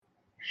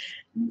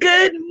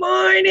Good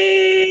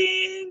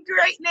morning,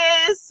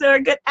 greatness, or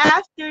good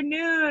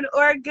afternoon,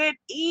 or good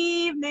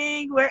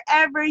evening,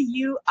 wherever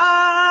you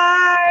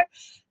are.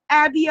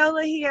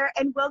 Abiola here,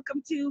 and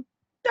welcome to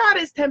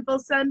Goddess Temple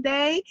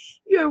Sunday,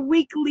 your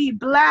weekly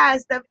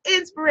blast of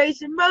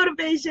inspiration,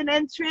 motivation,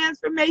 and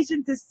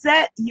transformation to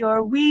set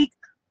your week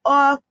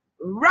off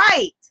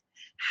right.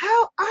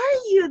 How are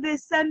you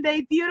this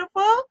Sunday,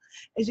 beautiful?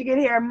 As you can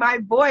hear, my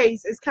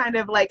voice is kind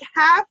of like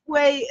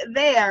halfway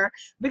there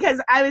because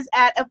I was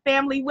at a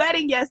family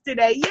wedding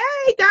yesterday.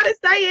 Yay, Goddess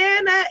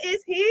Diana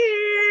is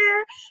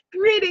here.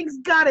 Greetings,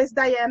 Goddess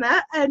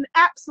Diana, an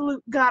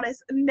absolute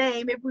goddess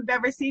name if we've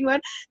ever seen one.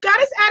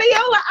 Goddess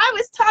Adiola, I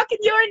was talking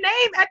your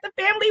name at the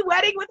family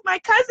wedding with my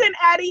cousin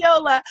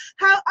Adiola.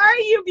 How are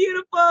you,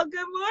 beautiful?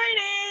 Good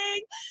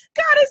morning.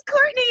 Goddess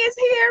Courtney is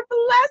here.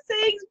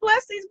 Blessings,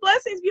 blessings,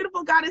 blessings,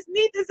 beautiful Goddess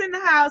Neith is in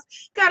the house.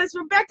 Goddess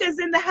Rebecca is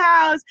in the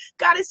house.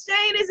 Goddess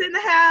Shane is in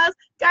the house.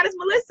 Goddess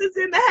Melissa's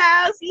in the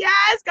house.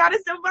 Yes.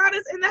 Goddess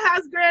Silvana's in the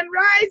house. Grand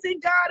Rising,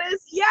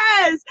 Goddess.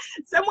 Yes.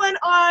 Someone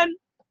on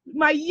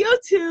my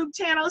YouTube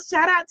channel,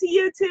 shout out to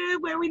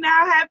YouTube, where we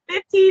now have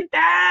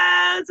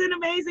 15,000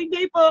 amazing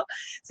people,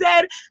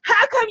 said,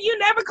 how come you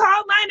never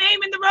called my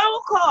name in the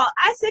roll call?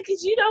 I said,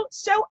 because you don't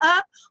show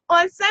up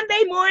on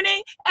Sunday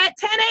morning at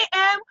 10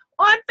 a.m.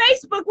 on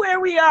Facebook where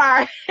we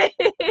are.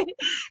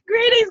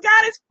 Greetings,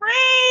 God is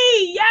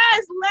free.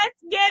 Yes, let's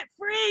get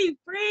free.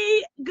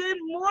 Free. Good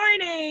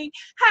morning.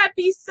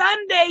 Happy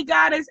Sunday,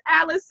 Goddess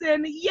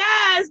Allison.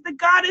 Yes, the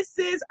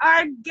goddesses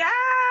are gathering.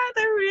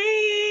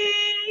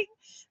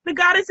 The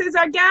goddesses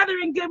are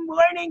gathering. Good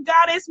morning,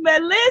 Goddess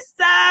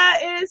Melissa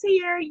is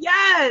here.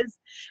 Yes.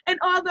 And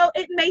although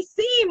it may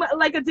seem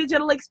like a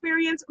digital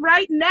experience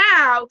right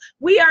now,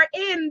 we are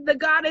in the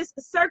goddess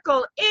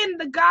circle, in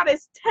the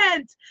goddess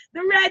tent,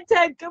 the red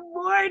tent. Good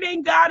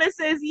morning,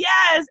 goddesses.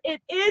 Yes,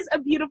 it is a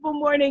beautiful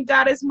morning,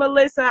 Goddess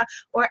Melissa,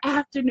 or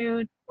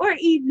afternoon or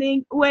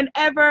evening,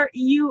 whenever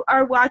you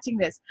are watching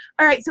this.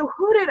 All right, so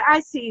who did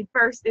I see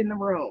first in the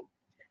room?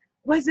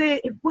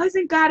 It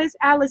wasn't Goddess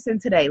Allison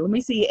today. Let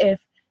me see if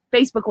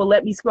Facebook will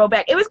let me scroll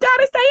back. It was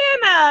Goddess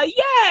Diana.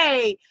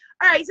 Yay!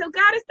 All right, so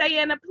Goddess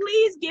Diana,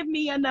 please give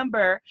me a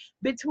number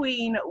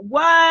between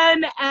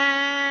 1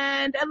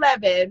 and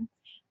 11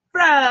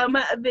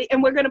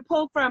 and we're going to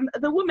pull from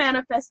the We're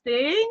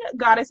Manifesting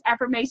Goddess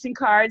affirmation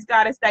cards.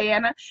 Goddess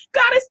Diana.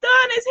 Goddess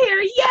Dawn is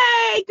here.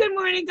 Yay! Good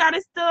morning,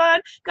 Goddess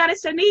Dawn.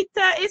 Goddess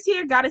Shanita is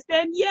here. Goddess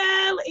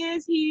Danielle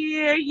is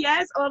here.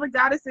 Yes, all the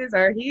goddesses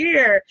are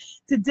here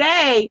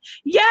today.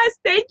 Yes,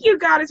 thank you,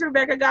 Goddess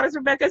Rebecca. Goddess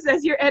Rebecca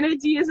says your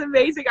energy is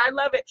amazing. I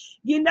love it.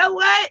 You know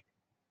what?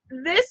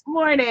 This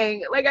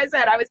morning, like I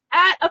said, I was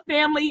at a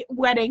family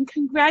wedding.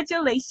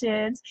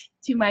 Congratulations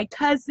to my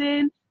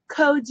cousin,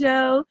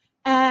 Kojo,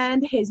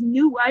 and his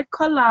new wife,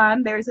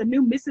 Kalan. There's a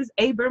new Mrs.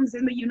 Abrams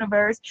in the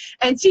universe,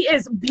 and she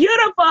is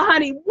beautiful,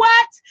 honey.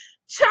 What?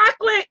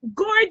 Chocolate,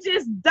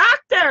 gorgeous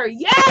doctor.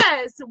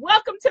 Yes.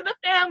 Welcome to the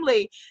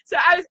family. So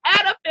I was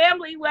at a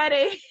family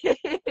wedding,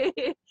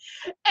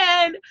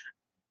 and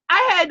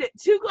I had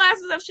 2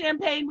 glasses of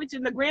champagne, which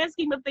in the grand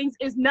scheme of things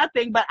is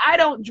nothing, but I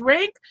don't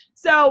drink.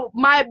 So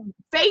my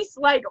face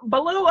like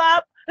blew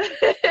up.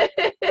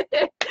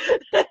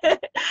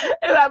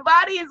 And my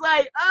body is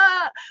like,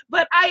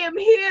 but I am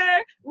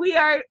here. We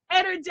are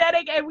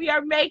energetic and we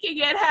are making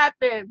it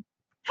happen.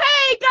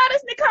 Hey,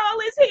 Goddess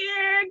Nicole is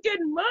here.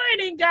 Good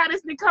morning,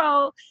 Goddess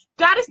Nicole.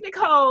 Goddess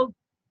Nicole,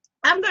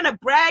 I'm going to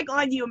brag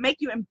on you and make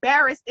you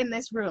embarrassed in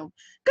this room.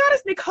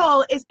 Goddess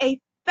Nicole is a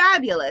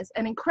fabulous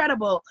and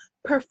incredible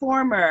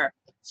performer.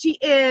 She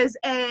is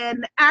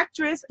an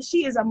actress.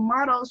 She is a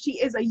model. She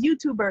is a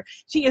YouTuber.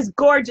 She is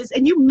gorgeous.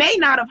 And you may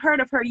not have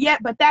heard of her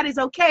yet, but that is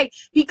okay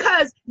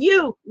because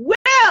you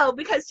will,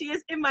 because she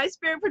is in my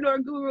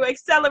Spiritpreneur Guru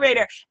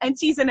Accelerator. And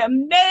she's an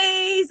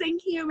amazing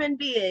human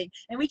being.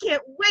 And we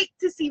can't wait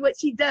to see what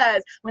she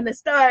does when the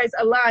stars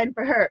align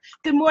for her.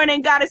 Good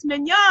morning, Goddess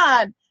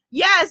Mignon.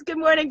 Yes, good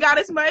morning,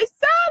 Goddess Marcella.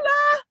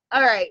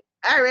 All right.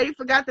 I already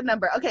forgot the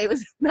number. Okay, it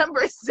was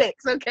number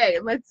 6. Okay,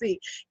 let's see.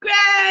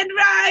 Grand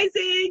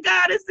Rising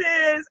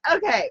Goddesses.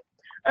 Okay.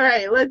 All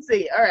right, let's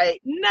see. All right,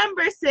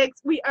 number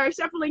 6. We are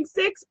shuffling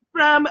 6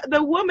 from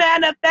the We're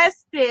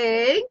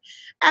Manifesting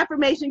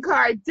affirmation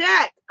card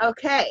deck.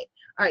 Okay.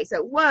 All right,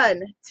 so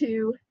 1,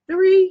 2,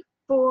 3,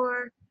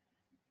 4,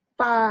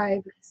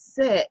 5,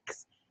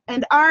 6.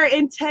 And our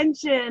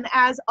intention,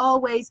 as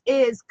always,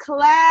 is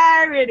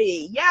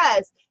clarity.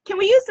 Yes. Can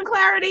we use some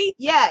clarity?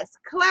 Yes,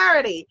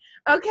 clarity.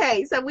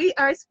 Okay, so we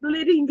are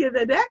splitting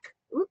the deck.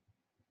 All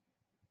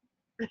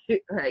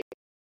right,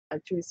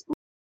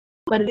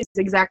 but it is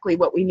exactly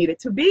what we need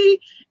it to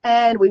be.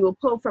 And we will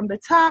pull from the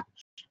top.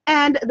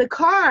 And the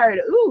card,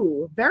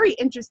 ooh, very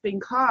interesting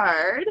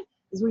card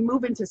as we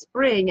move into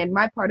spring and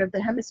my part of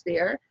the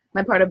hemisphere,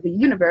 my part of the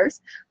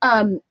universe,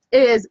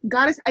 is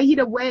Goddess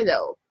Aida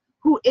Huedo,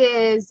 who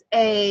is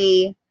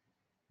a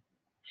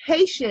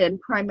Haitian,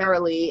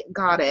 primarily,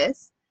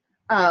 goddess.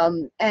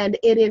 And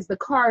it is the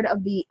card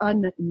of the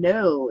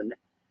unknown,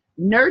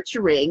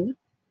 nurturing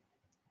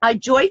I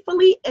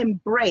joyfully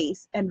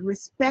embrace and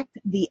respect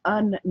the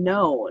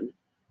unknown.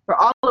 For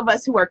all of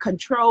us who are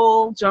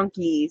control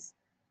junkies,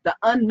 the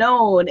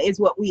unknown is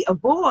what we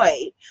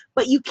avoid.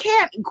 But you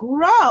can't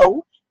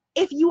grow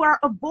if you are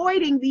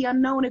avoiding the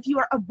unknown, if you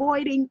are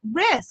avoiding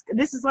risk.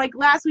 This is like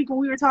last week when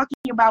we were talking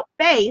about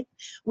faith,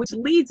 which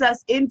leads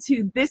us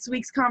into this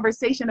week's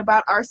conversation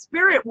about our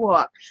spirit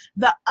walk.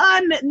 The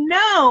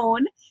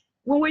unknown,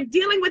 when we're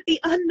dealing with the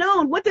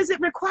unknown, what does it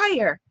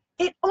require?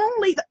 The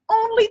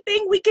only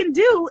thing we can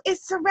do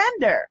is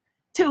surrender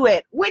to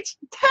it, which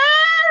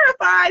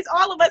terrifies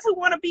all of us who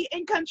want to be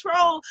in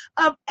control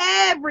of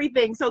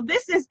everything. So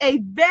this is a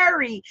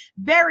very,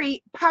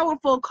 very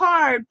powerful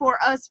card for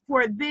us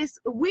for this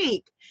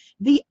week.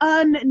 The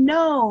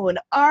unknown.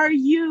 Are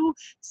you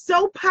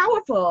so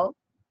powerful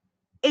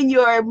in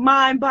your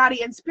mind,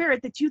 body, and spirit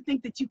that you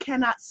think that you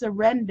cannot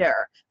surrender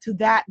to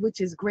that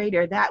which is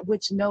greater, that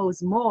which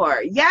knows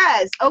more?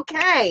 Yes,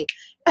 okay.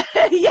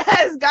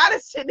 Yes,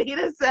 Goddess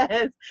Shanita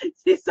says,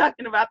 she's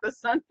talking about the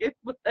sunken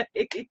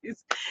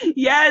place.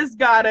 Yes,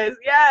 Goddess,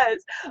 yes.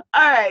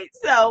 All right,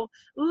 so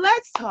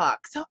let's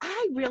talk. So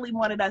I really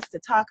wanted us to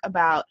talk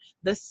about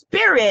the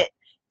spirit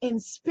in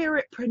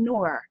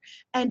Spiritpreneur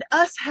and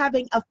us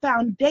having a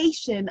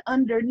foundation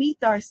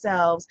underneath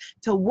ourselves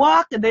to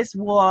walk this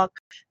walk,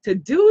 to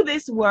do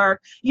this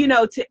work, you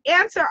know, to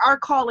answer our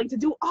calling, to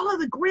do all of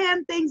the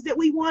grand things that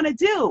we want to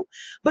do.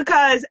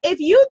 Because if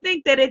you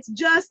think that it's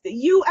just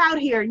you out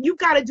here and you've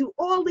got to do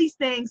all these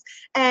things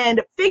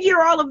and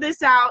figure all of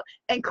this out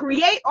and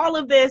create all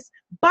of this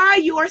by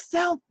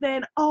yourself,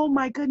 then oh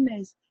my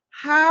goodness,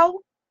 how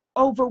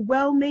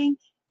overwhelming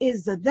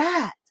is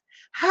that?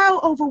 How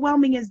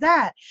overwhelming is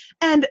that?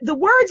 And the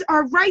words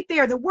are right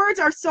there. The words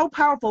are so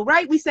powerful,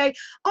 right? We say,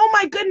 oh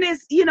my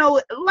goodness, you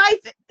know,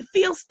 life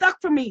feels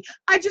stuck for me.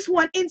 I just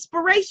want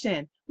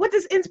inspiration. What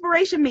does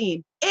inspiration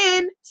mean?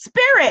 In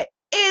spirit.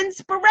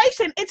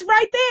 Inspiration. It's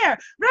right there,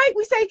 right?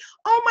 We say,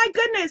 oh my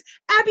goodness,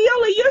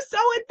 Abiola, you're so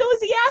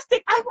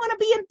enthusiastic. I want to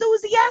be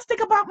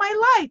enthusiastic about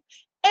my life.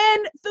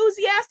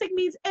 Enthusiastic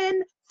means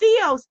in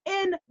theos,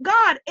 in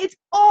God. It's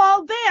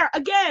all there.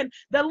 Again,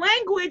 the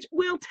language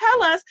will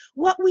tell us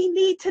what we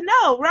need to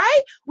know,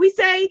 right? We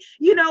say,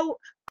 you know,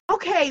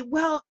 okay,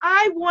 well,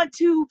 I want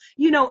to,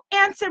 you know,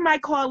 answer my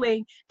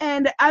calling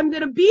and I'm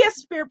going to be a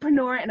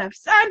spiritpreneur and I've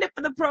signed up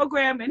for the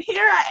program and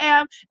here I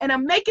am and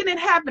I'm making it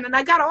happen and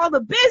I got all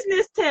the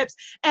business tips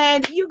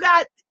and you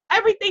got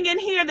everything in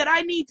here that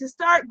I need to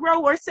start,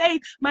 grow, or save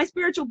my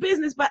spiritual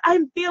business, but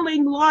I'm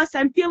feeling lost,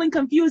 I'm feeling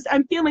confused,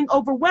 I'm feeling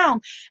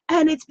overwhelmed.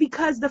 And it's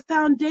because the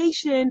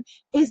foundation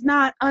is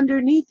not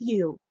underneath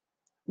you.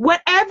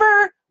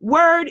 Whatever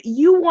word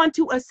you want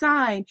to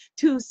assign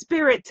to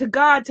spirit, to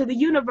God, to the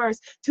universe,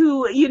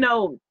 to, you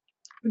know,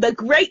 the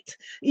great,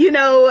 you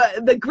know,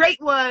 the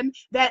great one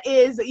that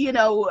is, you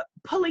know,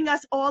 pulling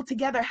us all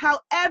together,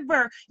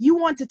 however you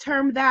want to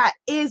term that,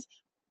 is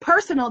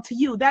personal to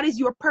you. That is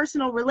your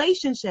personal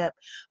relationship,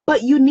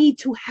 but you need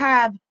to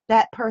have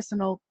that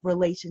personal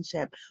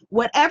relationship,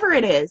 whatever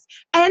it is.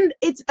 And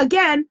it's,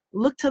 again,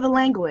 look to the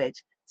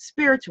language.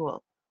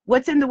 Spiritual.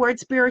 What's in the word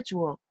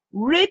spiritual?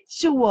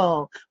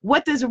 Ritual.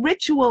 What does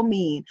ritual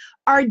mean?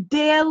 Our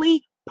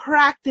daily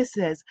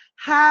practices,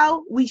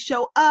 how we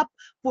show up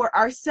for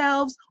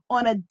ourselves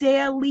on a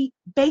daily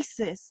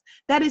basis.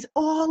 That is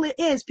all it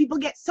is. People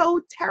get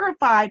so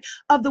terrified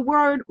of the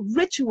word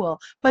ritual,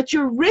 but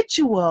your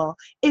ritual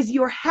is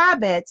your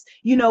habits,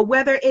 you know,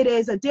 whether it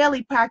is a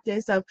daily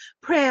practice of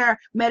prayer,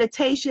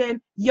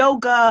 meditation,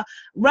 yoga,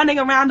 running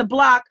around the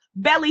block,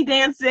 belly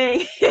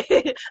dancing,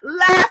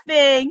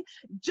 laughing,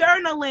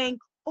 journaling.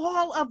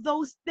 All of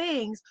those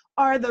things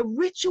are the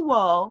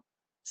ritual,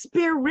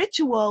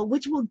 spiritual,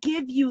 which will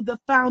give you the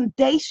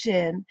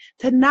foundation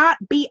to not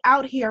be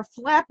out here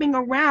flapping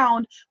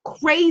around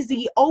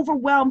crazy,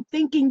 overwhelmed,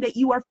 thinking that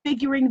you are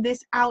figuring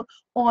this out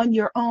on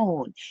your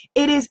own.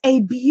 It is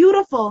a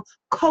beautiful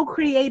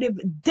co-creative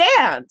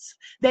dance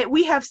that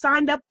we have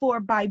signed up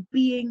for by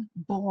being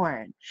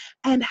born.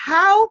 And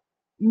how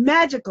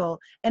magical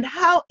and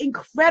how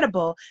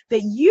incredible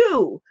that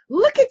you,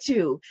 look at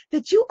you,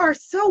 that you are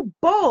so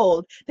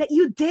bold that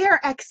you dare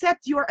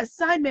accept your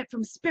assignment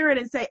from spirit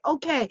and say,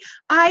 okay,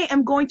 I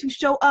am going to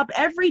show up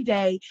every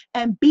day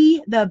and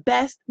be the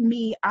best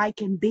me I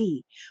can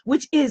be,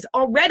 which is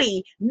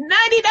already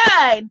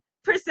 99%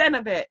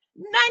 of it,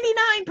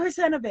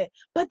 99% of it.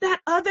 But that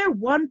other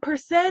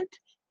 1%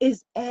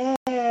 is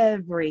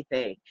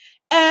everything.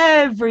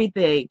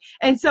 Everything.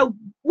 And so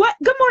what,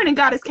 good morning,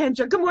 Goddess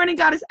Kendra. Good morning,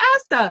 Goddess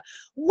Asta.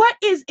 What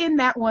is in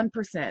that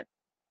 1%?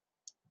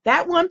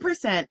 That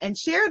 1%, and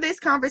share this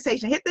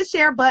conversation. Hit the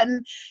share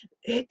button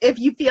if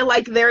you feel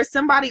like there's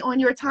somebody on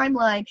your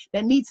timeline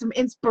that needs some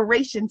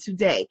inspiration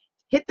today.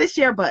 Hit the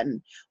share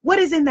button. What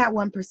is in that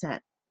 1%?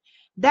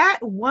 That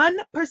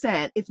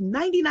 1%, if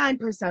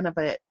 99% of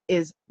it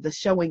is the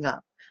showing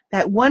up,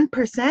 that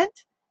 1%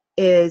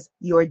 is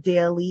your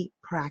daily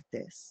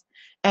practice.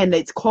 And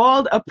it's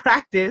called a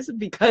practice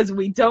because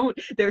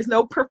there's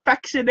no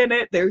perfection in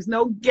it. There's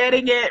no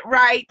getting it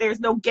right.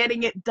 There's no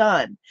getting it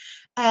done.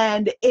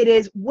 And it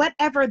is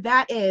whatever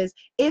that is.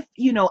 If,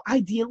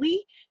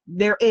 ideally,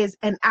 there is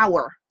an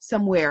hour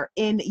somewhere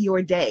in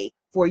your day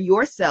for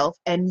yourself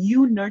and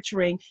you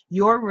nurturing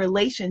your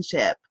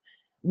relationship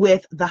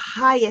with the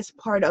highest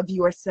part of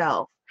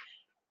yourself.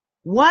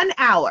 1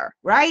 hour,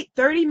 right?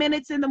 30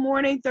 minutes in the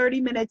morning,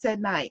 30 minutes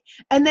at night.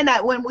 And then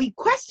when we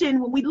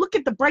look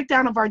at the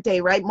breakdown of our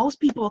day, right?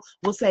 Most people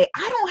will say,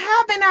 I don't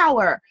have an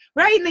hour,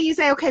 right? And then you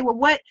say, okay, well,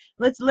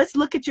 let's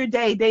look at your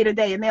day to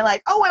day. And they're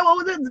like, oh,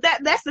 well,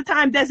 that's the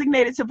time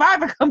Designated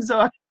Survivor comes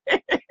on.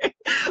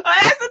 Well,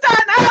 that's the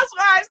time the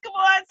Housewives come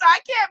on, so I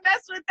can't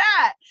mess with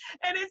that.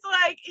 And it's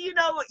like,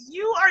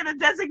 you are the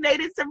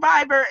designated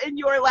survivor in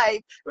your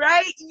life,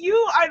 right? You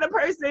are the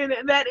person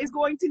that is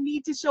going to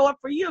need to show up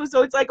for you.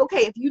 So it's like,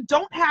 okay, if you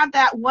don't have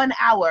that 1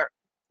 hour,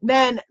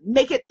 then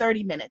make it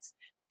 30 minutes.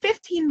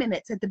 15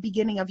 minutes at the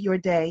beginning of your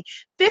day,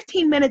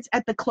 15 minutes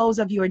at the close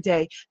of your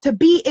day, to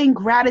be in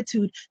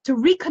gratitude, to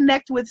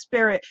reconnect with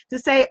spirit, to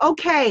say,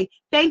 okay,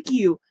 thank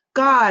you,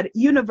 God,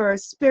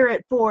 universe,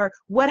 spirit, for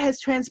what has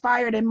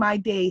transpired in my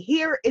day.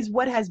 Here is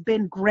what has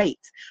been great,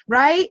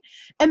 right?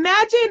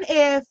 Imagine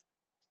if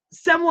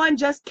someone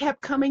just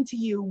kept coming to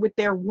you with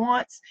their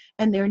wants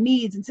and their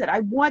needs and said,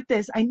 I want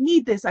this, I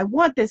need this, I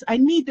want this, I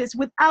need this,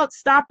 without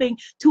stopping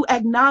to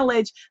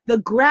acknowledge the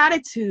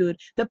gratitude,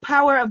 the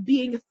power of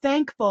being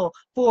thankful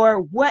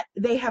for what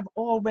they have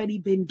already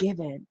been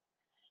given.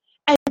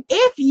 And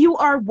if you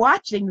are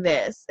watching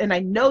this, and I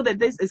know that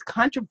this is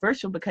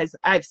controversial because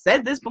I've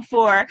said this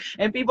before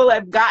and people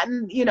have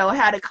gotten,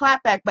 had a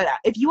clapback, but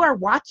if you are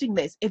watching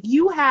this, if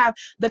you have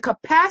the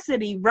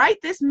capacity right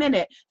this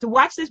minute to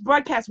watch this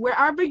broadcast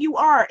wherever you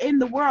are in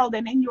the world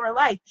and in your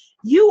life,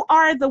 you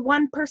are the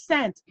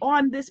 1%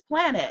 on this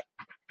planet.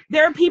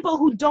 There are people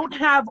who don't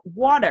have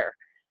water,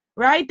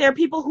 right? There are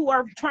people who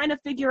are trying to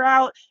figure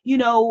out,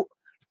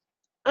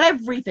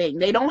 everything.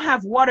 They don't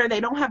have water, they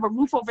don't have a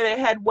roof over their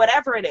head,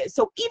 whatever it is.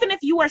 So even if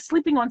you are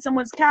sleeping on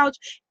someone's couch,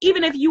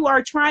 even if you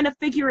are trying to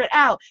figure it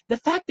out, the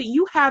fact that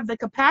you have the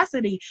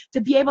capacity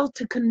to be able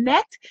to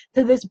connect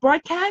to this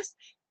broadcast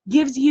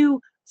gives you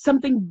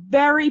something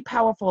very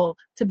powerful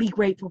to be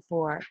grateful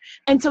for.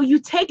 And so you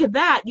take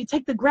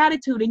the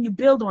gratitude and you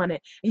build on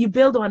it, and you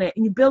build on it,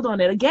 and you build on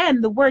it.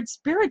 Again, the word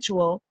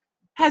spiritual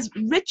has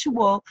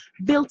ritual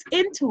built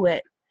into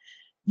it.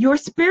 Your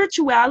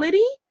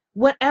spirituality,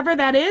 whatever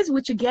that is,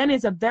 which again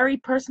is a very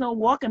personal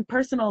walk and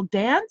personal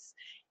dance,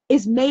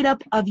 is made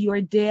up of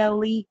your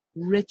daily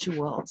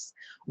rituals.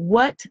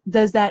 What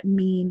does that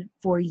mean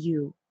for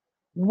you?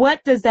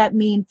 What does that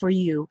mean for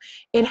you?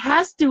 It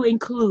has to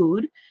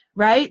include,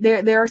 right?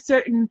 There are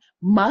certain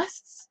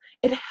musts.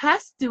 It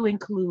has to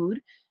include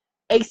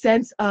a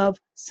sense of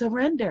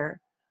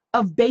surrender,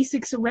 of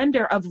basic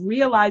surrender, of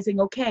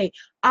realizing, okay,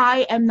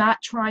 I am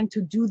not trying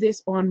to do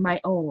this on my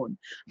own.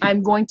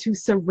 I'm going to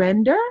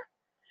surrender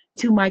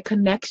to my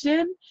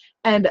connection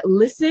and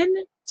listen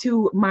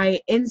to my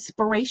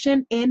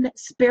inspiration in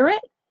spirit.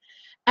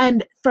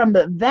 And from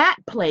that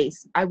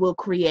place, I will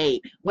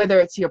create, whether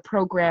it's your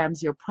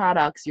programs, your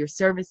products, your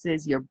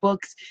services, your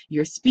books,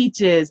 your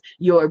speeches,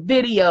 your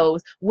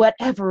videos,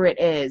 whatever it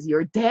is,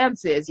 your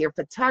dances, your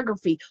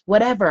photography,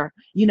 whatever,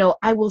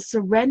 I will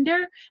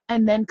surrender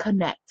and then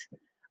connect.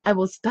 I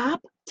will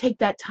stop, take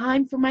that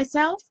time for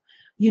myself,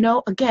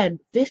 again,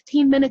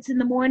 15 minutes in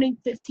the morning,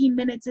 15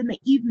 minutes in the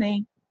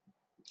evening,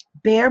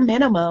 bare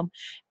minimum,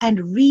 and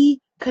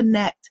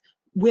reconnect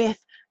with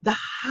the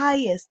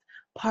highest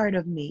part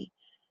of me.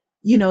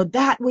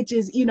 That which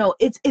is,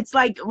 it's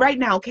like right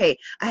now, okay,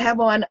 I have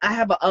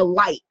a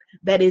light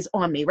that is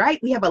on me, right?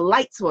 We have a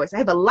light source. I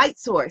have a light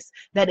source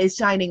that is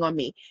shining on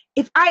me.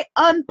 If I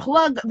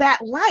unplug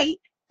that light,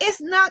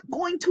 it's not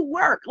going to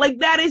work. Like,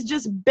 that is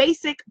just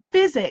basic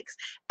physics.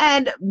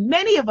 And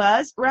many of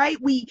us, right,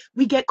 we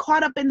get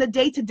caught up in the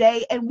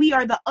day-to-day, and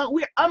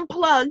we're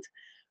unplugged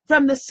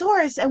from the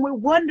source, and we're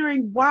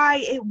wondering why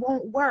it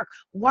won't work.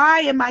 Why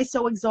am I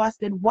so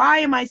exhausted? Why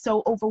am I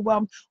so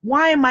overwhelmed?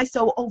 Why am I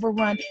so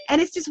overrun? And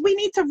it's just, we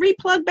need to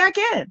replug back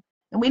in,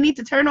 and we need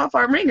to turn off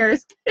our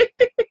ringers on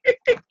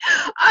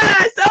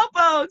our cell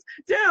phones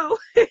too.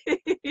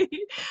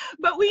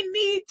 But we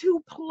need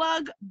to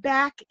plug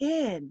back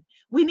in.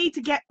 We need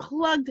to get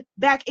plugged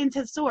back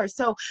into source.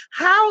 So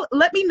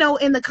let me know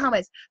in the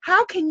comments,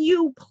 how can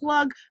you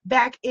plug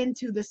back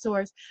into the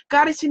source?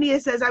 Goddess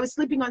Shania says, I was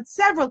sleeping on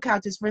several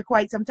couches for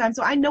quite some time,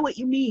 so I know what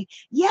you mean.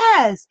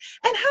 Yes.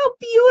 And how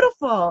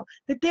beautiful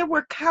that there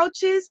were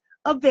couches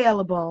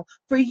available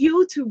for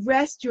you to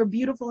rest your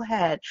beautiful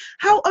head.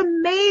 How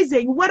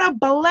amazing. What a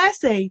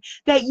blessing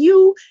that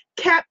you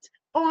kept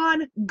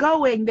on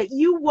going, that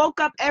you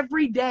woke up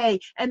every day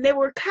and there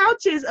were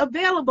couches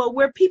available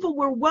where people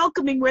were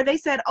welcoming, where they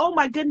said, oh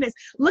my goodness,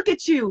 look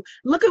at you,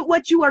 look at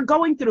what you are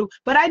going through,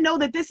 but I know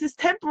that this is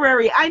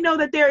temporary. I know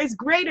that there is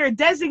greater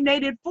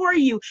designated for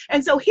you,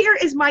 and so here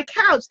is my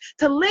couch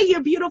to lay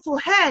your beautiful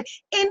head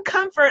in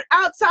comfort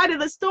outside of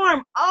the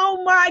storm.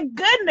 Oh my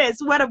goodness,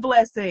 what a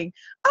blessing.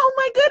 Oh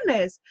my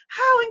goodness,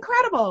 how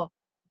incredible.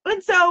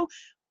 And so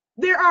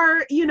there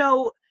are,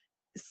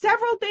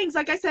 several things,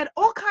 like I said,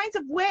 all kinds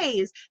of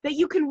ways that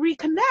you can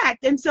reconnect.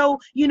 And so,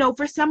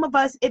 for some of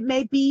us, it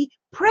may be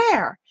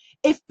prayer.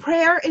 If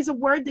prayer is a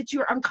word that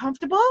you're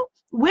uncomfortable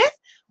with,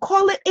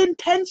 call it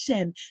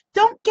intention.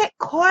 Don't get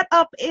caught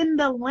up in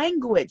the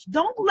language.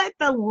 Don't let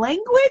the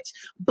language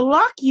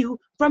block you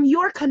from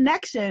your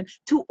connection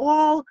to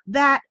all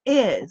that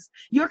is,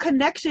 your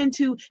connection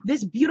to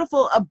this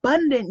beautiful,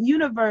 abundant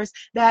universe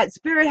that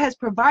Spirit has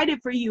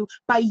provided for you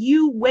by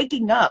you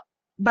waking up,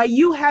 by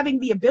you having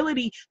the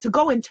ability to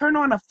go and turn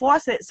on a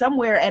faucet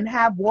somewhere and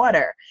have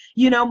water.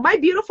 My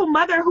beautiful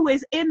mother who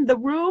is in the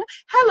room,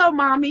 hello,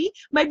 mommy.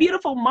 My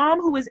beautiful mom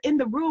who is in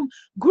the room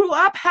grew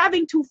up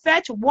having to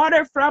fetch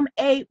water from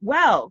a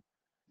well.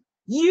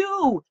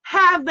 You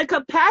have the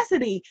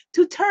capacity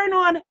to turn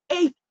on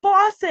a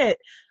faucet.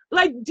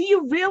 Like, do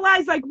you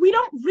realize, we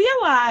don't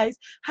realize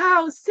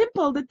how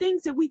simple the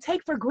things that we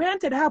take for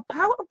granted, how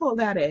powerful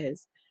that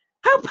is.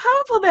 How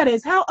powerful that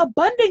is, how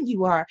abundant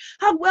you are,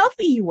 how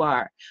wealthy you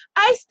are.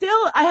 I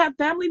have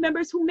family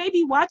members who may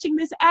be watching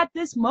this at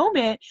this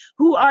moment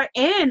who are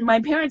in my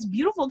parents'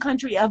 beautiful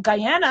country of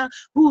Guyana,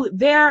 who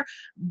their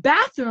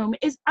bathroom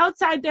is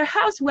outside their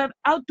house, who have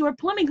outdoor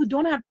plumbing, who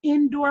don't have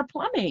indoor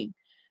plumbing.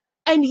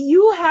 And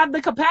you have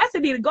the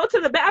capacity to go to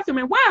the bathroom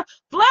and wow,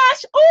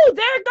 flash, oh,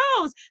 there it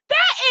goes.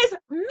 That is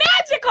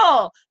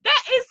magical.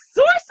 That is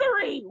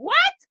sorcery. What?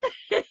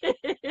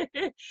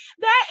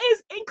 That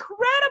is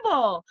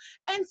incredible.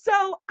 And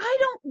so I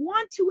don't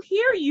want to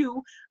hear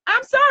you.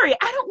 I'm sorry.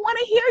 I don't want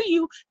to hear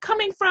you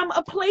coming from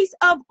a place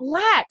of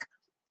lack.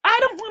 I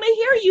don't want to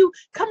hear you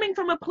coming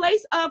from a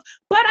place of,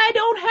 but I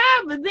don't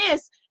have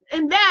this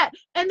and that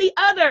and the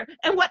other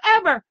and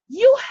whatever.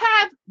 You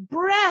have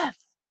breath.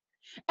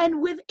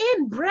 And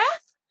within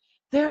breath,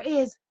 there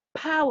is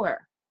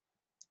power.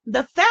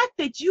 The fact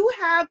that you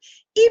have,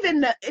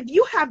 if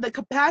you have the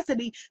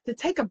capacity to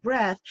take a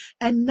breath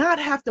and not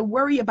have to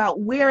worry about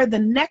where the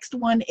next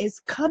one is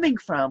coming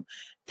from,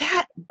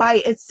 that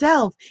by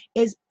itself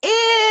is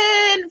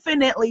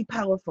infinitely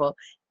powerful,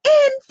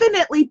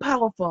 infinitely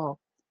powerful.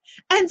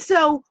 And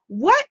so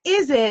what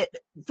is it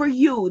for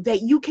you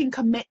that you can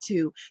commit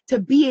to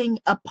being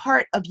a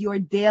part of your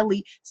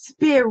daily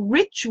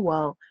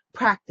spiritual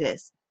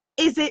practice?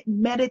 Is it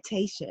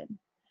meditation?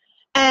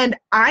 And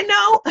I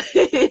know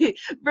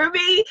for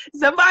me,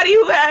 somebody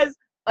who has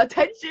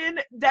attention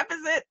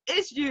deficit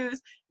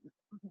issues,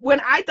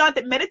 when I thought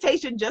that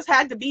meditation just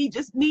had to be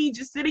just me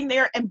just sitting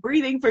there and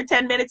breathing for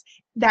 10 minutes,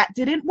 that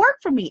didn't work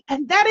for me.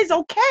 And that is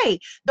okay.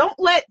 Don't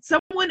let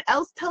someone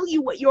else tell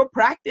you what your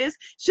practice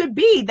should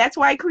be. That's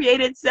why I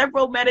created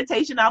several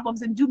meditation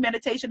albums and do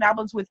meditation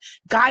albums with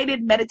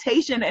guided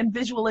meditation and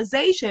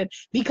visualization.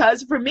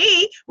 Because for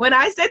me, when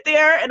I sit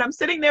there and I'm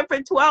sitting there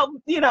for 12,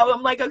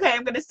 I'm like, okay,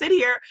 I'm going to sit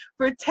here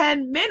for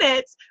 10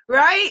 minutes,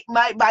 right?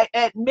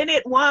 At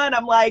minute 1,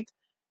 I'm like,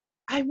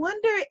 I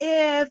wonder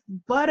if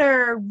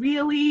butter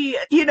really,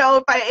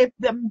 if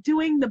I'm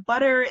doing the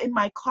butter in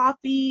my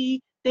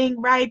coffee thing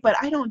right, but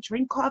I don't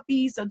drink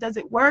coffee, so does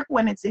it work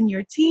when it's in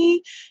your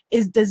tea?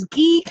 Does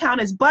ghee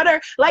count as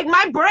butter? Like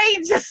my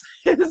brain just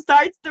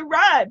starts to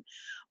run.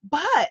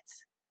 But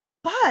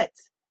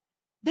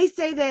they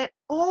say that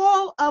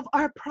all of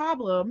our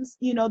problems,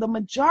 the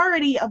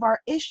majority of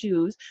our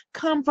issues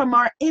come from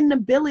our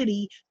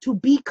inability to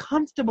be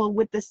comfortable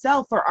with the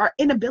self, or our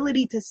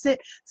inability to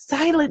sit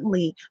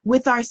silently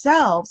with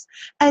ourselves.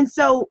 And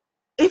so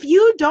if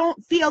you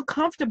don't feel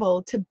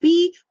comfortable to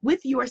be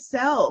with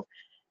yourself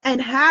and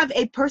have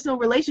a personal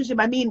relationship,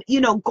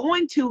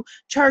 going to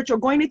church or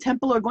going to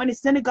temple or going to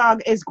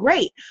synagogue is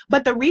great.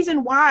 But the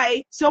reason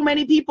why so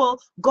many people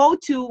go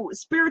to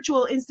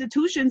spiritual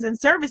institutions and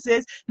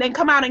services, then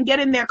come out and get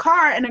in their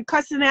car and are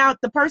cussing out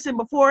the person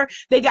before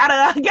they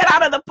gotta get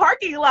out of the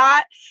parking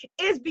lot,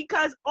 is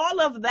because all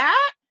of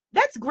that,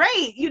 that's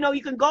great. You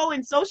can go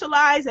and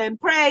socialize and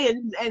pray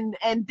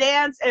and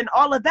dance and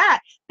all of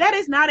that. That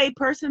is not a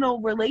personal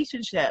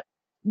relationship.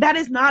 That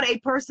is not a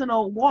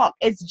personal walk.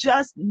 It's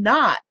just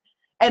not.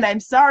 And I'm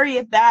sorry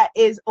if that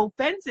is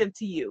offensive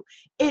to you.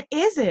 It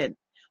isn't.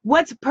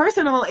 What's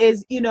personal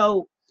is,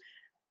 the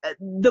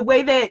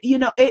way that,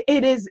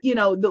 it is,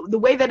 the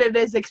way that it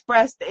is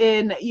expressed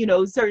in,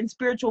 certain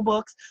spiritual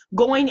books,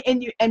 going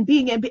in and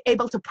being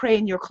able to pray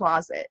in your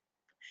closet,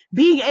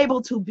 being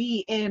able to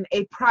be in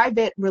a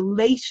private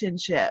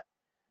relationship.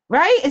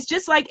 Right? It's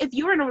just like if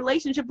you're in a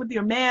relationship with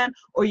your man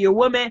or your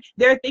woman,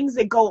 there are things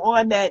that go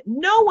on that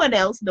no one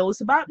else knows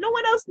about. No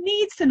one else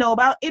needs to know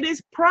about. It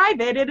is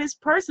private. It is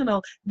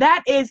personal.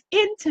 That is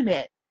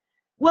intimate.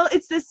 Well,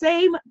 it's the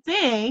same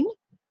thing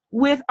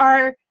with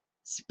our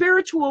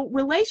spiritual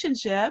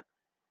relationship.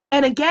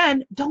 And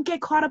again, don't get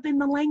caught up in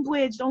the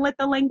language. Don't let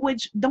the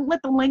language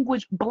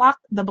block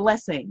the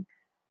blessing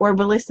or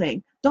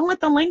blessing. Don't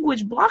let the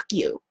language block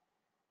you.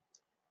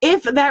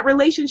 If that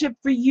relationship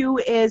for you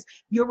is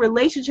your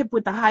relationship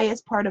with the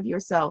highest part of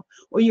yourself,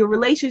 or your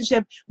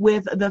relationship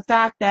with the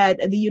fact that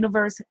the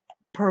universe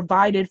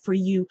provided for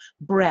you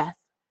breath,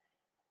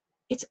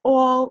 It's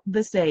all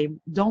the same.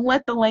 Don't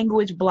let the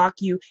language block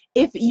you.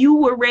 If you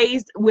were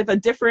raised with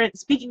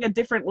speaking a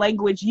different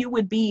language, you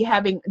would be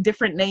having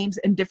different names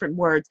and different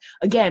words.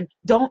 Again,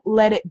 don't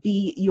let it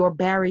be your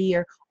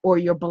barrier or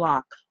your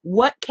block.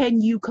 What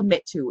can you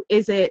commit to?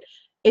 Is it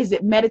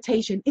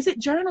meditation? Is it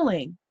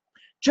journaling?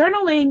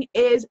 Journaling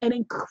is an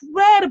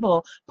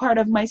incredible part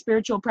of my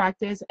spiritual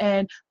practice,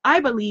 and I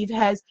believe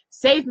has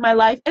saved my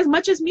life as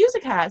much as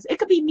music has. It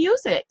could be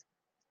music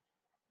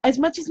as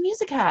much as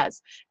music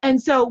has.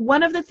 And so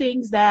one of the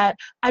things that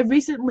I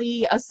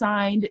recently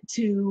assigned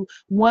to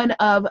one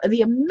of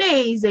the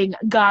amazing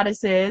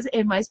goddesses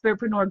in my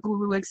Spiritpreneur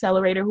Guru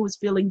Accelerator who is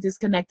feeling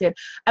disconnected,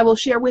 I will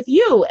share with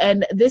you.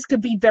 And this could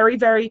be very,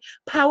 very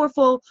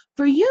powerful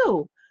for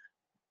you.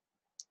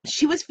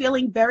 She was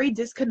feeling very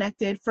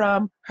disconnected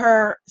from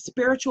her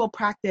spiritual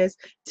practice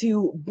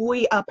to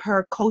buoy up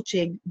her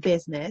coaching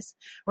business,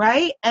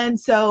 right? And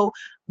so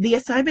the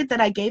assignment that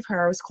I gave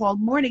her was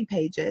called Morning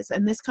Pages.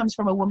 And this comes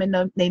from a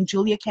woman named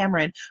Julia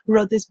Cameron, who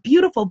wrote this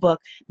beautiful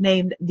book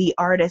named The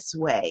Artist's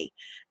Way.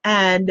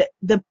 And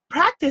the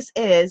practice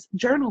is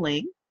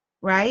journaling,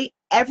 right?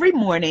 Every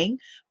morning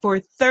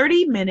for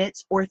 30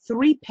 minutes or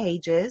 3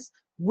 pages,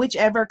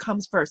 whichever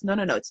comes first. No,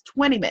 it's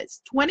 20 minutes.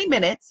 20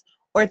 minutes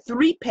or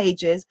 3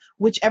 pages,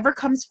 whichever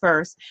comes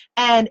first.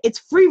 And it's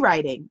free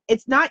writing.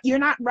 You're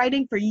not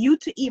writing for you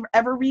to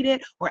ever read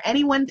it or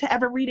anyone to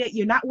ever read it.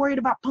 You're not worried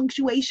about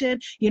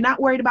punctuation. You're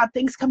not worried about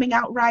things coming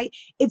out right.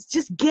 It's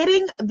just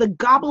getting the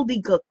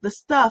gobbledygook, the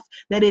stuff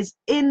that is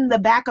in the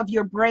back of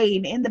your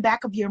brain, in the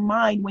back of your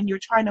mind when you're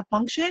trying to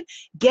function,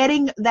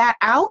 getting that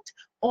out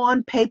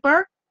on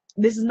paper.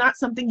 This is not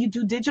something you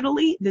do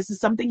digitally. This is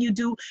something you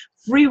do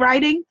free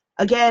writing.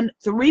 Again,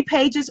 3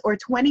 pages or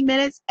 20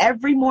 minutes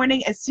every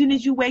morning as soon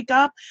as you wake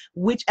up,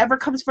 whichever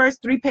comes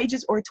first, 3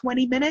 pages or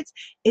 20 minutes,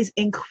 is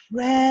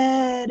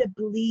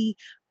incredibly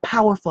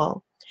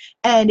powerful.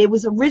 And it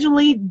was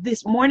originally,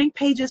 this Morning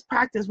Pages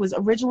practice was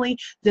originally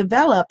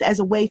developed as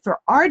a way for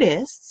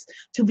artists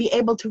to be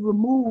able to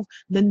remove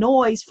the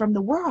noise from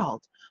the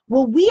world.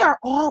 Well, we are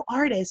all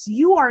artists.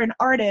 You are an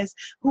artist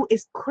who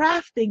is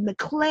crafting the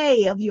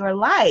clay of your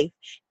life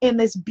in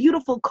this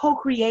beautiful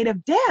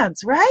co-creative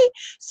dance, right?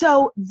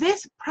 So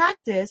this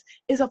practice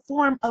is a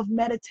form of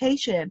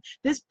meditation.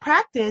 This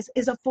practice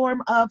is a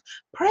form of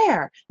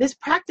prayer. This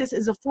practice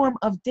is a form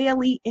of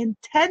daily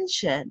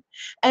intention.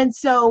 And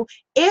so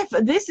if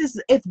this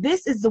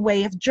is the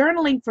way, if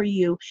journaling for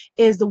you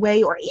is the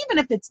way, or even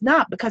if it's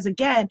not, because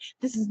again,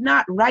 this is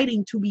not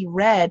writing to be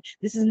read.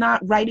 This is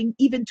not writing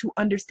even to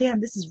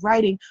understand. This is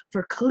writing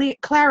for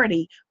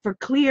clarity, for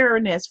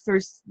clearness, for,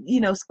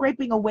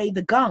 scraping away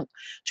the gunk.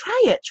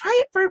 Try it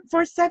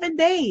for 7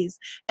 days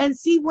and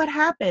see what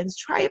happens.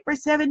 Try it for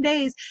 7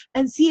 days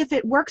and see if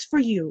it works for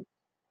you.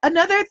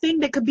 Another thing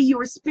that could be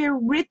your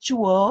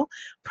spiritual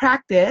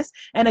practice,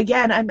 and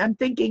again, I'm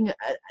thinking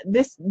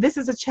this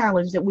is a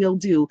challenge that we'll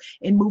do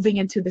in moving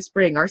into the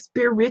spring, our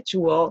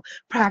spiritual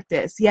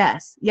practice.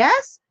 Yes.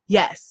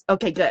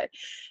 Okay, good.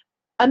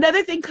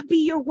 Another thing could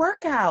be your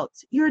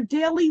workouts, your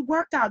daily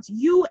workouts,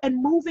 you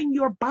and moving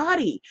your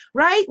body,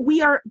 right?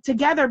 We are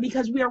together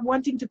because we are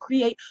wanting to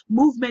create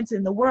movements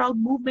in the world,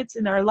 movements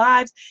in our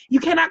lives. You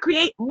cannot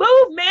create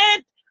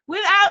movement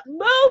without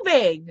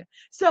moving.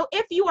 So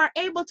if you are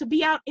able to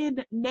be out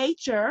in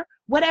nature,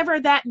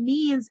 whatever that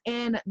means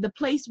in the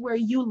place where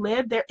you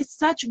live, there is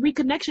such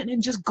reconnection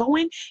in just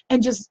going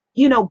and just,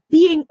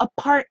 being a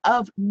part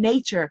of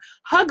nature.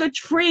 Hug a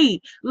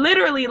tree,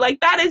 literally, like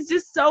that is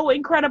just so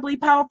incredibly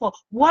powerful.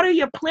 Water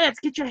your plants,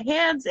 get your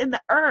hands in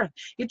the earth,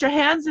 get your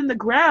hands in the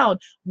ground,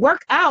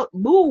 work out,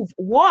 move,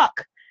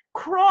 walk,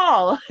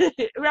 crawl,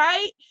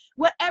 right?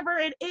 Whatever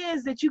it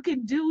is that you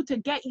can do to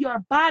get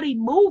your body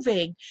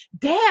moving,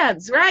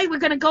 dance, right? We're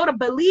going to go to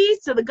Belize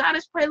to the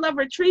Goddess Pray Love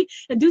Retreat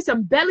and do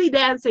some belly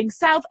dancing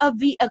south of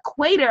the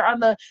equator on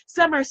the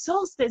summer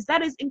solstice.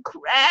 That is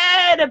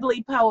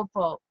incredibly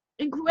powerful,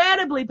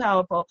 incredibly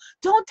powerful.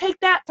 Don't take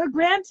that for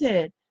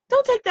granted.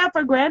 Don't take that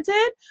for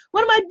granted.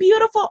 One of my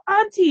beautiful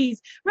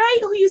aunties, right,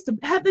 who used to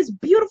have this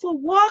beautiful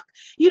walk,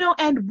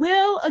 and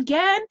Will,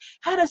 again,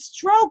 had a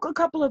stroke a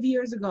couple of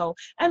years ago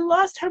and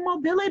lost her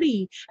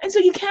mobility. And so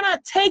you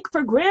cannot take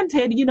for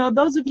granted,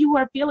 those of you who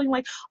are feeling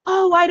like,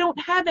 oh, I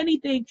don't have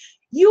anything.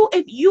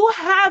 If you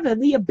have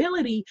the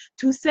ability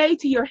to say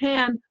to your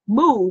hand,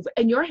 move,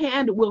 and your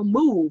hand will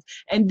move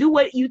and do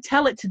what you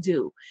tell it to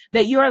do,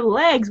 that your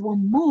legs will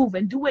move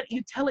and do what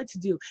you tell it to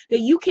do, that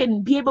you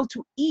can be able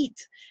to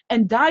eat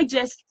and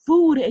digest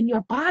food in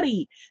your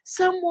body.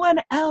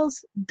 Someone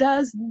else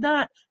does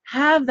not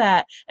have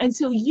that. And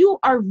so you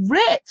are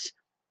rich,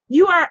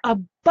 you are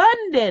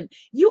abundant,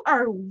 you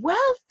are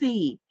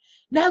wealthy.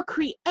 Now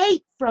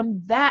create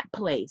from that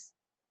place.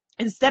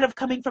 Instead of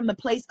coming from the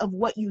place of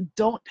what you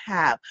don't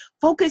have,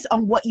 focus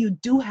on what you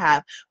do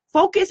have.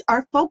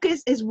 Our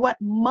focus is what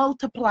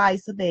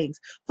multiplies things.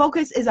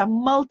 Focus is a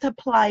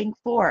multiplying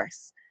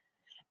force.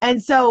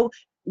 And so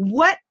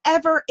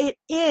whatever it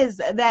is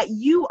that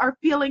you are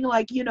feeling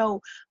like,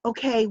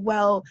 okay,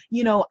 well,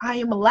 I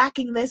am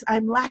lacking this,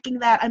 I'm lacking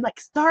that. I'm like,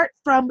 start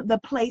from the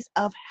place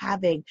of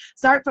having,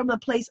 start from the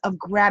place of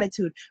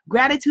gratitude.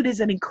 Gratitude is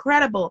an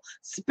incredible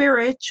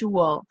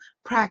spiritual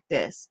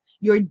practice.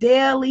 Your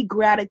daily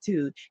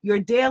gratitude, your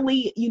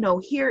daily,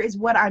 here is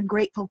what I'm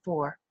grateful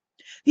for.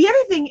 The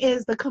other thing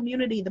is the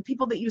community, the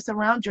people that you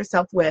surround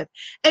yourself with.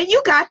 And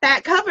you got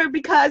that covered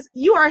because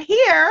you are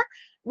here.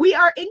 We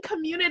are in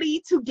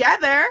community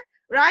together,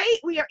 right?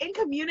 We are in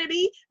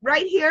community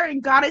right here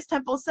in Goddess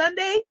Temple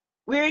Sunday.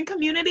 We're in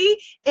community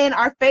in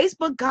our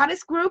Facebook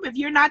Goddess group. If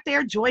you're not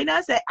there, join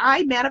us at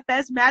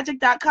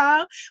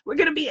imanifestmagic.com. We're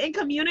going to be in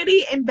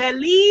community in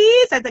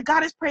Belize at the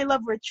Goddess Pray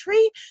Love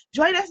Retreat.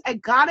 Join us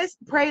at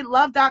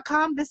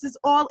goddesspraylove.com. This is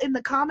all in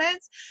the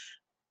comments.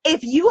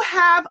 If you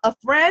have a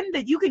friend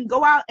that you can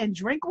go out and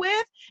drink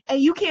with and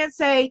you can't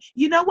say,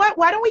 you know what,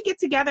 why don't we get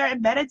together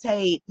and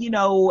meditate,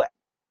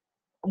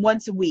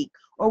 once a week?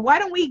 Or why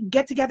don't we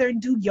get together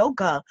and do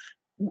yoga,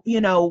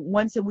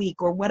 once a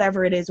week or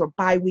whatever it is, or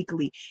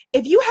bi-weekly?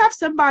 If you have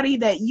somebody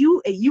that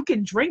you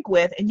can drink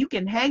with and you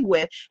can hang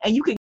with and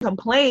you can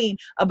complain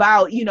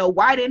about,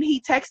 why didn't he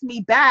text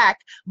me back,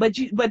 but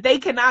they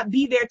cannot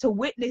be there to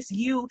witness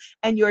you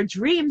and your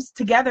dreams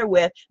together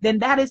with, then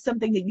that is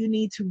something that you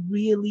need to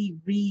really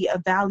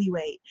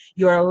reevaluate.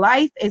 Your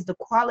life is the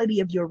quality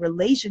of your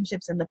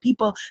relationships and the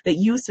people that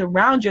you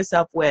surround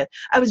yourself with.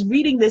 I was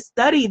reading this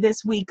study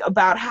this week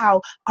about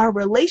how our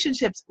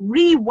relationships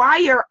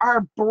rewire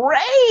our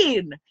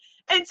brain.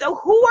 And so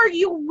who are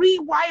you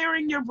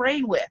rewiring your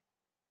brain with?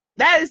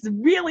 That is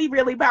really,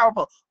 really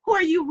powerful. Who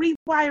are you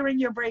rewiring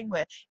your brain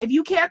with? If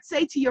you can't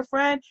say to your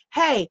friend,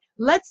 hey,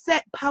 let's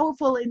set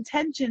powerful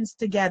intentions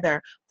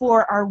together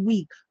for our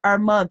week, our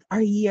month,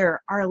 our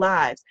year, our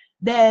lives,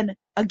 then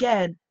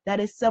again,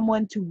 that is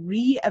someone to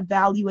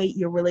reevaluate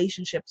your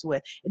relationships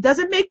with. It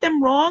doesn't make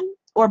them wrong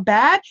or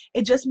bad.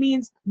 It just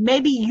means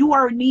maybe you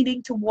are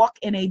needing to walk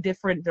in a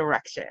different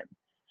direction.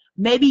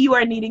 Maybe you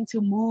are needing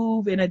to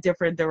move in a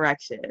different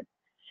direction.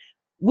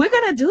 We're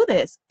going to do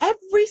this.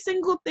 Every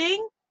single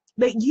thing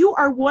that you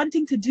are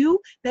wanting to do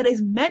that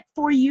is meant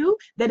for you,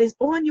 that is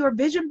on your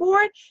vision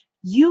board,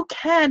 you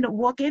can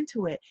walk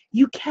into it.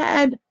 You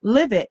can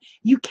live it.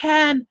 You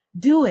can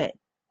do it.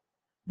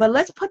 But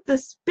let's put the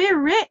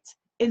spirit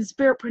in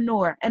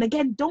Spiritpreneur. And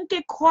again, don't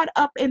get caught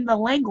up in the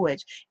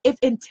language. If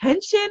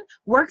intention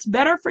works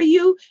better for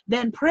you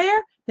than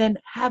prayer, then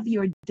have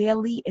your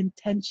daily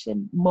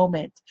intention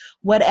moment.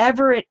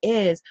 Whatever it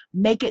is,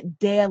 make it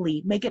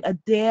daily. Make it a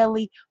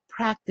daily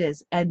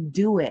practice and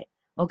do it.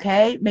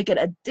 Okay? Make it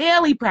a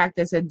daily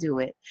practice and do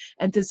it.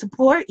 And to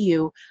support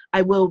you,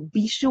 I will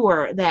be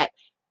sure that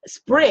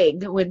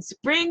when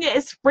spring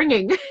is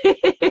springing,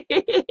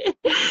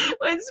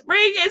 when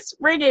spring is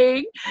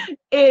springing,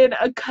 in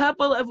a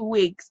couple of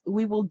weeks,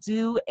 we will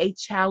do a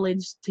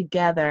challenge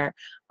together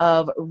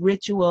of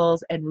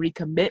rituals and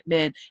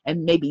recommitment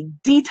and maybe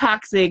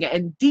detoxing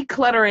and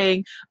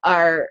decluttering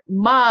our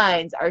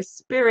minds, our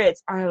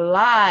spirits, our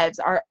lives,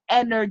 our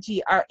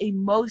energy, our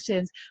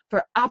emotions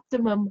for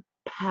optimum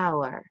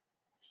power.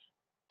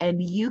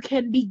 And you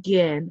can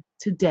begin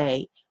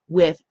today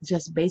with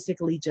just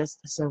basically just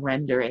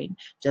surrendering,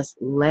 just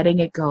letting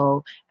it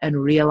go and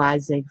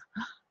realizing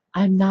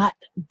I'm not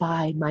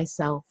by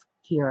myself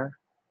here.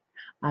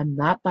 I'm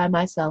not by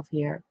myself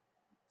here.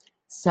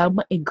 Some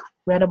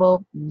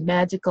incredible,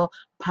 magical,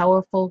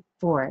 powerful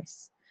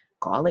force.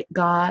 Call it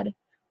God,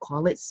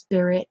 call it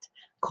spirit,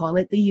 call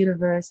it the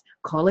universe,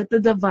 call it the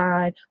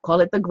divine,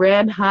 call it the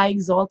grand, high,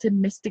 exalted,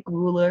 mystic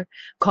ruler,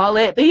 call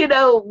it,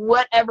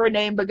 whatever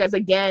name, because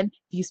again,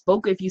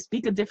 if you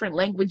speak a different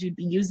language, you'd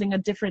be using a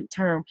different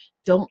term.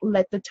 Don't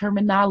let the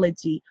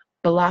terminology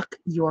block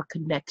your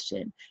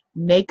connection.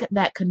 Make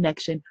that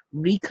connection,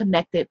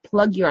 reconnect it,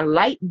 plug your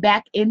light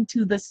back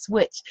into the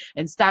switch,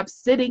 and stop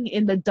sitting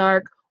in the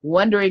dark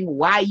wondering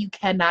why you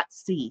cannot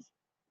see.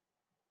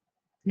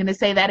 I'm going to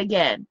say that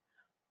again.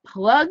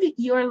 Plug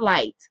your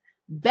light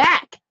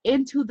back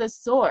into the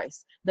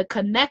source, the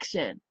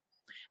connection,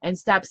 and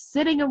stop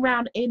sitting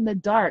around in the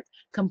dark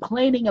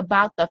complaining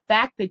about the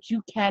fact that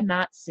you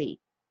cannot see.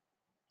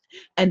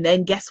 And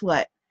then guess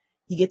what?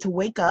 You get to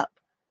wake up,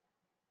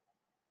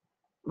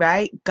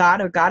 right?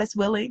 God or Goddess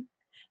willing,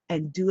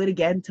 and do it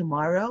again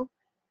tomorrow,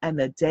 and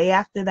the day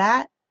after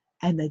that,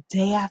 and the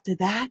day after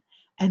that,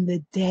 and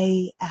the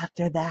day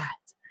after that,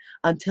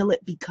 until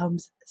it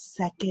becomes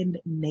second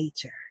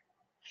nature.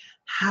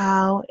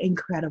 How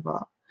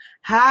incredible.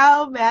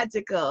 How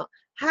magical.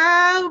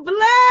 How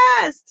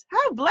blessed.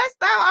 How blessed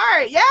thou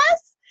art.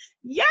 Yes?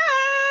 Yes!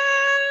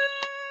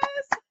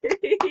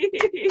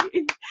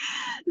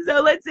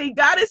 So let's see.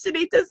 Goddess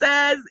Shanita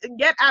says,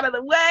 get out of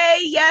the way.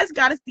 Yes,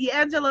 Goddess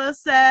D'Angela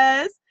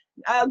says.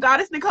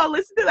 Goddess Nicole,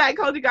 listen to that. I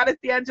called you Goddess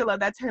D'Angela.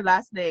 That's her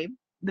last name.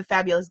 The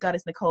fabulous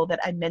Goddess Nicole that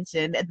I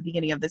mentioned at the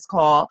beginning of this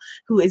call,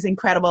 who is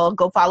incredible.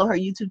 Go follow her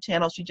YouTube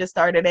channel. She just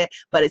started it,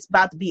 but it's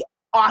about to be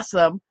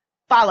awesome.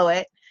 Follow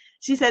it.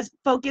 She says,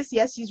 focus.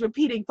 Yes, she's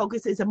repeating.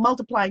 Focus is a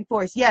multiplying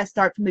force. Yes,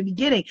 start from the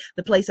beginning,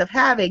 the place of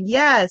having.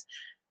 Yes.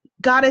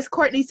 Goddess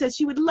Courtney says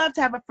she would love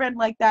to have a friend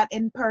like that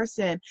in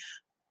person.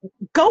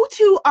 Go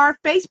to our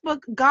Facebook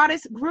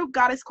Goddess group,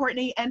 Goddess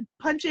Courtney, and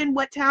punch in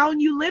what town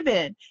you live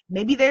in.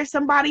 Maybe there's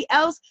somebody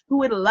else who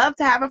would love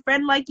to have a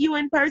friend like you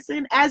in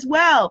person as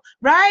well,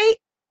 right?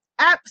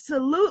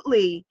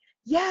 Absolutely.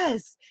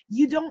 Yes,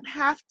 you don't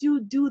have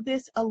to do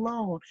this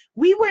alone.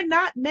 We were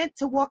not meant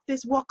to walk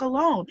this walk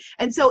alone.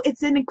 And so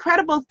it's an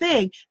incredible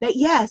thing that,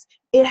 yes,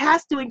 it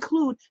has to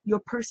include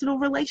your personal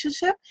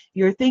relationship,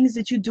 your things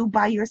that you do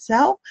by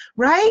yourself,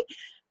 right?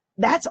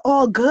 That's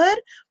all good.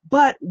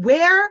 But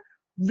where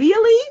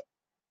really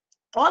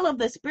all of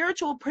the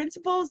spiritual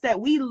principles that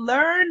we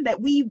learn, that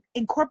we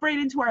incorporate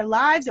into our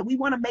lives, that we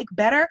want to make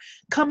better,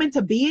 come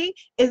into being,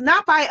 is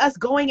not by us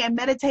going and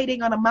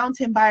meditating on a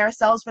mountain by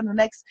ourselves for the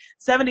next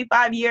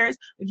 75 years.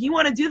 If you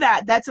want to do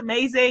that, that's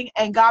amazing,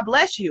 and God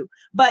bless you.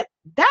 But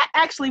that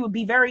actually would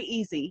be very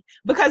easy,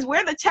 because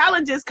where the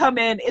challenges come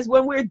in is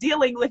when we're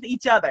dealing with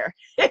each other.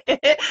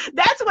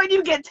 That's when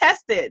you get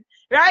tested,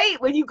 right?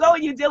 When you go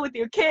and you deal with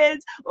your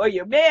kids or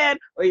your man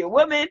or your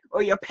woman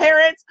or your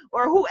parents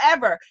or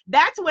whoever,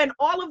 that's when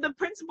all of the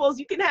principles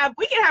we can have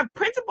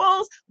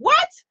principles. What?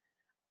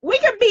 We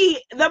can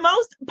be the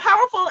most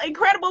powerful,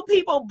 incredible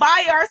people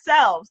by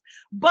ourselves.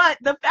 But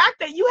the fact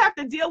that you have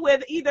to deal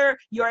with either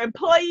your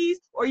employees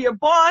or your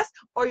boss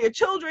or your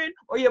children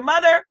or your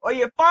mother or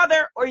your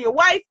father or your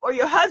wife or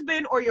your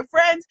husband or your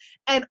friends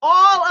and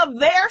all of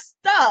their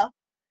stuff,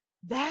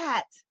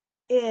 that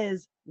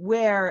is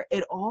where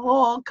it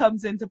all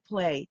comes into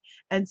play.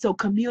 And so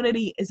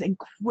community is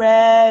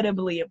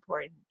incredibly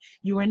important.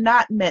 You are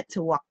not meant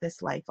to walk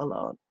this life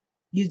alone.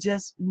 You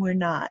just were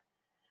not.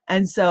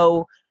 And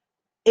so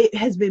it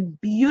has been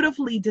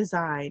beautifully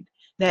designed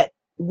that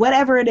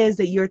whatever it is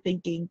that you're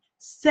thinking,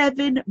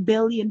 7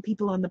 billion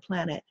people on the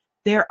planet,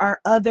 there are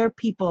other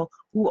people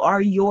who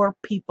are your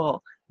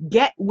people.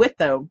 Get with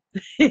them.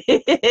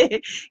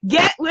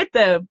 Get with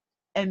them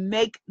and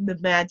make the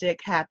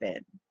magic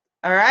happen.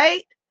 All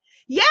right?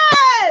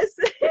 Yes!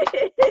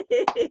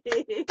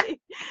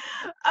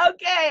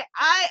 Okay,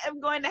 I am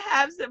going to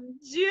have some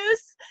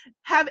juice.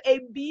 Have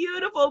a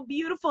beautiful,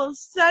 beautiful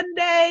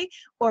Sunday,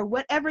 or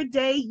whatever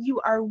day you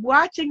are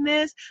watching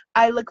this.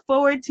 I look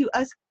forward to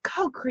us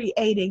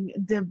co-creating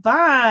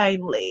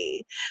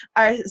divinely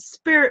our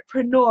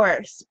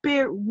spiritpreneur,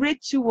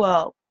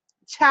 spiritual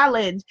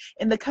challenge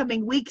in the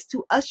coming weeks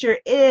to usher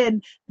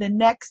in the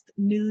next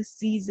new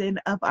season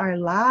of our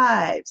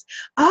lives.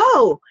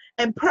 Oh,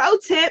 and pro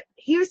tip,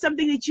 here's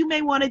something that you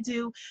may want to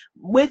do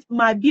with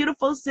my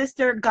beautiful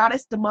sister,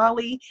 Goddess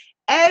Damali.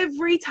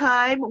 Every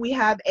time we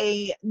have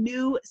a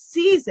new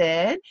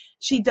season,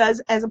 she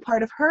does, as a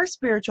part of her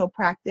spiritual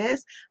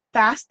practice,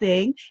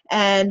 fasting,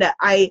 and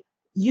I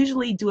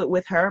usually do it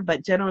with her,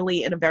 but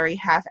generally in a very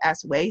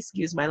half-assed way,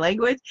 excuse my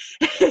language.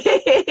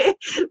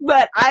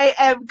 But I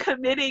am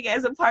committing,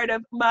 as a part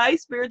of my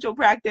spiritual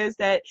practice,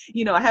 that,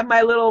 you know, I have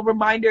my little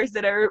reminders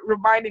that are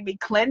reminding me,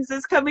 cleanse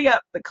is coming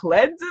up, the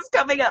cleanse is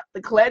coming up,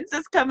 the cleanse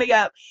is coming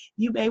up.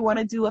 You may want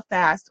to do a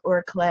fast or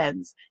a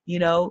cleanse, you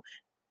know,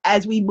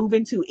 as we move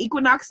into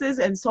equinoxes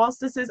and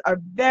solstices are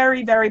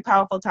very, very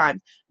powerful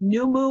times.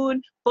 New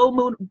moon, full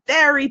moon,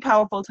 very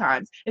powerful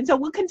times. And so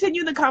we'll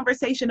continue the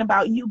conversation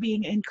about you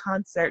being in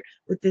concert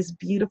with this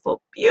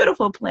beautiful,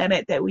 beautiful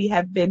planet that we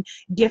have been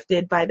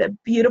gifted by the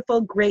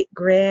beautiful, great,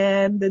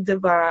 grand, the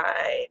divine.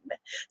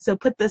 So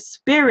put the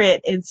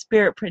spirit in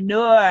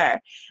spiritpreneur,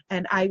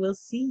 and I will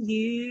see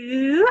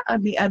you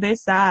on the other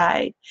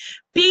side.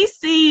 Be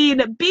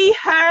seen, be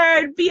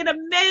heard, be an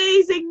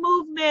amazing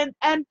movement.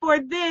 And for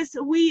this,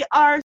 we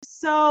are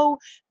so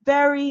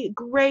very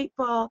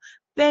grateful.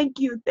 Thank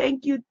you,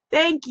 thank you,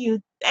 thank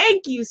you,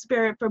 thank you,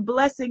 Spirit, for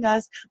blessing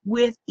us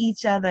with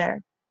each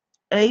other.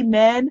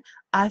 Amen.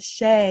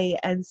 Ashe.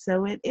 And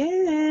so it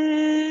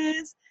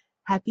is.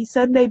 Happy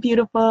Sunday,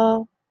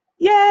 beautiful.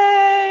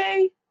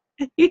 Yay.